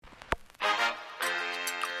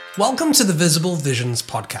Welcome to the Visible Visions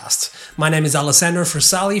podcast. My name is Alessandro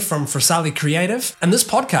Frasali from Frasali Creative, and this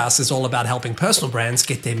podcast is all about helping personal brands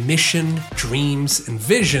get their mission, dreams, and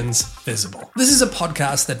visions visible. This is a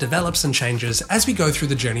podcast that develops and changes as we go through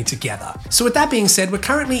the journey together. So with that being said, we're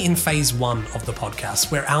currently in phase 1 of the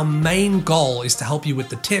podcast, where our main goal is to help you with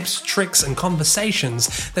the tips, tricks, and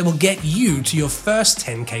conversations that will get you to your first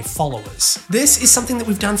 10K followers. This is something that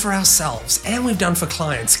we've done for ourselves and we've done for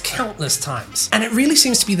clients countless times, and it really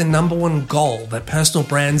seems to be the number one goal that personal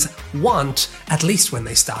brands want, at least when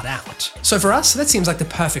they start out. So for us, that seems like the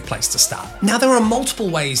perfect place to start. Now, there are multiple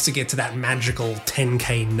ways to get to that magical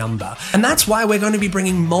 10K number, and that's why we're going to be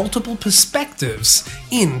bringing multiple perspectives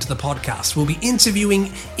into the podcast. We'll be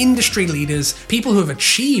interviewing industry leaders, people who have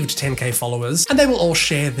achieved 10K followers, and they will all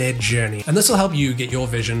share their journey. And this will help you get your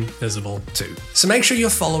vision visible too. So make sure you're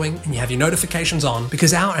following and you have your notifications on,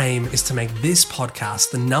 because our aim is to make this podcast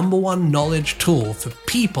the number one knowledge tool for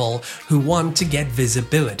people who want to get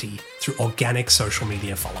visibility through organic social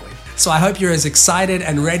media following. So I hope you're as excited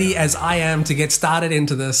and ready as I am to get started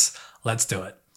into this. Let's do it.